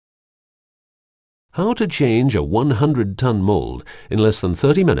How to change a 100-ton mold in less than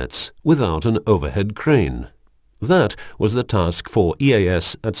 30 minutes without an overhead crane. That was the task for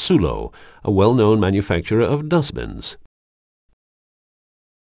EAS at Sulo, a well-known manufacturer of dustbins.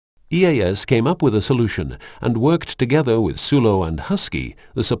 EAS came up with a solution and worked together with Sulo and Husky,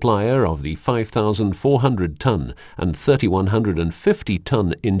 the supplier of the 5,400-ton and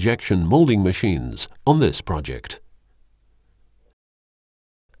 3,150-ton injection molding machines, on this project.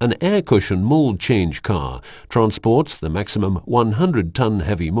 An air cushion mold change car transports the maximum 100-ton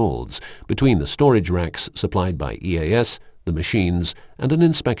heavy molds between the storage racks supplied by EAS, the machines, and an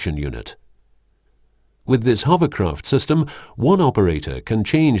inspection unit. With this hovercraft system, one operator can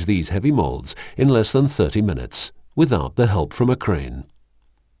change these heavy molds in less than 30 minutes, without the help from a crane.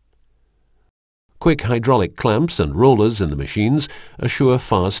 Quick hydraulic clamps and rollers in the machines assure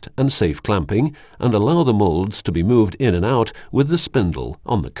fast and safe clamping and allow the molds to be moved in and out with the spindle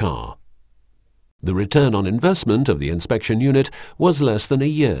on the car. The return on investment of the inspection unit was less than a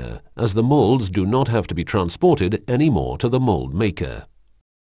year, as the molds do not have to be transported anymore to the mold maker.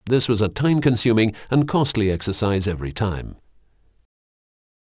 This was a time-consuming and costly exercise every time.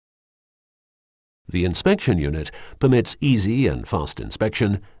 The inspection unit permits easy and fast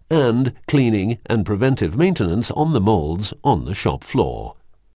inspection and cleaning and preventive maintenance on the molds on the shop floor.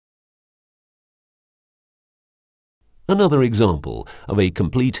 Another example of a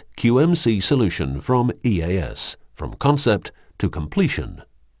complete QMC solution from EAS, from concept to completion.